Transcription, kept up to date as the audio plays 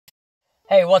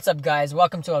Hey, what's up guys?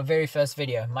 Welcome to our very first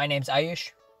video. My name's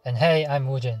Ayush. And hey, I'm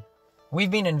Wujin. We've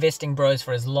been investing bros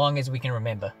for as long as we can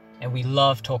remember, and we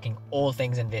love talking all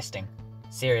things investing.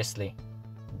 Seriously,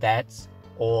 that's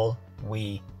all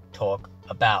we talk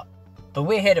about. But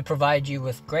we're here to provide you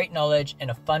with great knowledge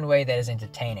in a fun way that is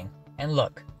entertaining. And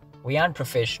look, we aren't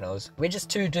professionals, we're just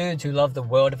two dudes who love the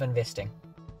world of investing.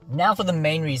 Now for the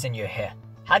main reason you're here.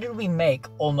 How did we make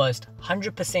almost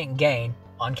 100% gain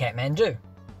on Kathmandu?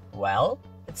 Well,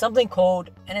 it's something called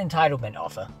an entitlement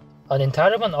offer. An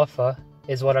entitlement offer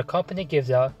is what a company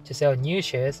gives out to sell new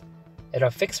shares at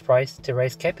a fixed price to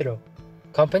raise capital.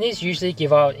 Companies usually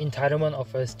give out entitlement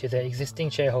offers to their existing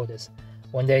shareholders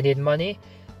when they need money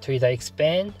to either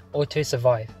expand or to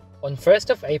survive. On 1st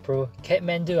of April,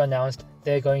 Kathmandu announced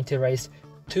they're going to raise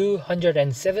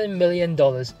 $207 million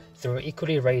through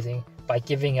equity raising by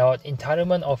giving out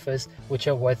entitlement offers which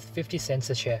are worth 50 cents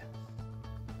a share.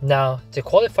 Now, to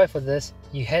qualify for this,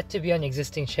 you had to be an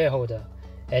existing shareholder,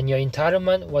 and your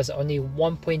entitlement was only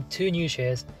 1.2 new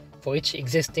shares for each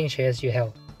existing shares you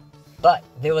held. But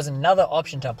there was another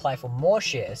option to apply for more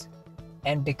shares,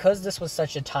 and because this was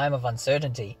such a time of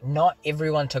uncertainty, not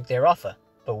everyone took their offer,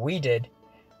 but we did.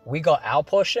 We got our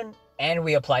portion, and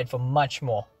we applied for much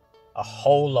more, a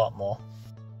whole lot more.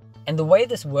 And the way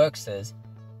this works is,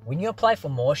 when you apply for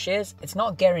more shares, it's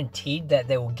not guaranteed that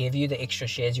they will give you the extra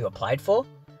shares you applied for.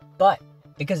 But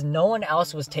because no one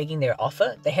else was taking their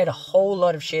offer, they had a whole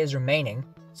lot of shares remaining,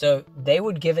 so they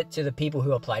would give it to the people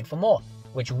who applied for more,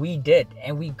 which we did,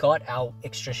 and we got our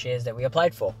extra shares that we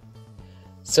applied for.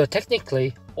 So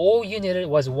technically, all you needed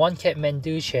was one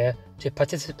Kathmandu share to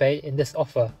participate in this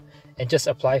offer and just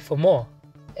apply for more.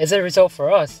 As a result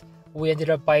for us, we ended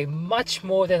up buying much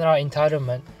more than our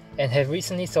entitlement and have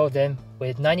recently sold them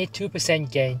with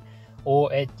 92% gain,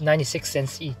 or at 96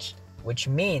 cents each. Which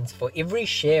means for every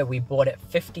share we bought at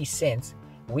 50 cents,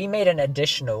 we made an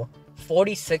additional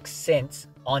 46 cents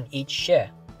on each share.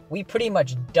 We pretty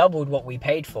much doubled what we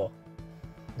paid for.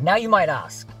 Now you might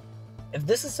ask, if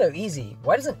this is so easy,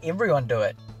 why doesn't everyone do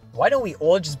it? Why don't we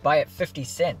all just buy at 50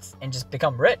 cents and just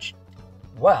become rich?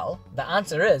 Well, the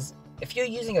answer is, if you're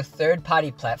using a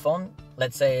third-party platform,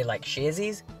 let's say like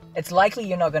Sharesies, it's likely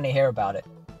you're not going to hear about it.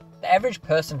 The average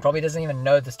person probably doesn't even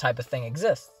know this type of thing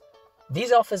exists.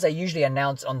 These offers are usually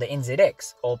announced on the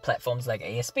NZX or platforms like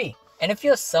ASB. And if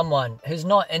you're someone who's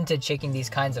not into checking these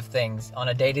kinds of things on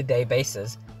a day-to-day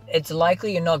basis, it's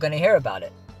likely you're not going to hear about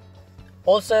it.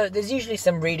 Also, there's usually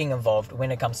some reading involved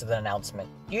when it comes to the announcement,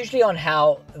 usually on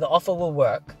how the offer will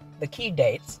work, the key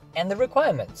dates, and the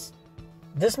requirements.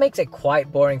 This makes it quite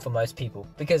boring for most people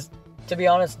because, to be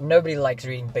honest, nobody likes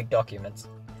reading big documents.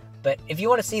 But if you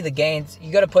want to see the gains,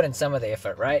 you got to put in some of the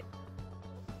effort, right?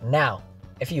 Now,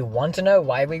 if you want to know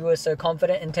why we were so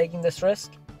confident in taking this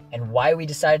risk and why we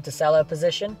decided to sell our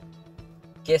position,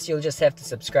 guess you'll just have to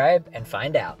subscribe and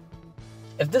find out.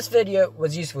 If this video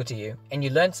was useful to you and you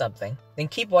learned something, then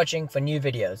keep watching for new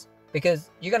videos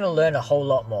because you're going to learn a whole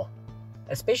lot more,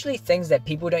 especially things that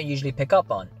people don't usually pick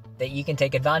up on that you can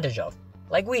take advantage of,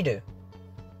 like we do.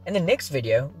 In the next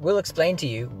video, we'll explain to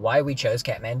you why we chose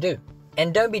Kathmandu.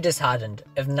 And don't be disheartened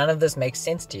if none of this makes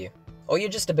sense to you. Or you're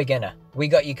just a beginner, we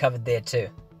got you covered there too.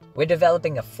 We're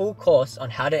developing a full course on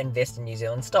how to invest in New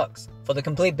Zealand stocks for the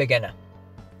complete beginner.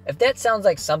 If that sounds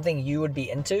like something you would be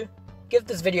into, give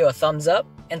this video a thumbs up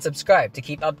and subscribe to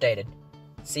keep updated.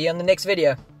 See you on the next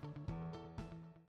video.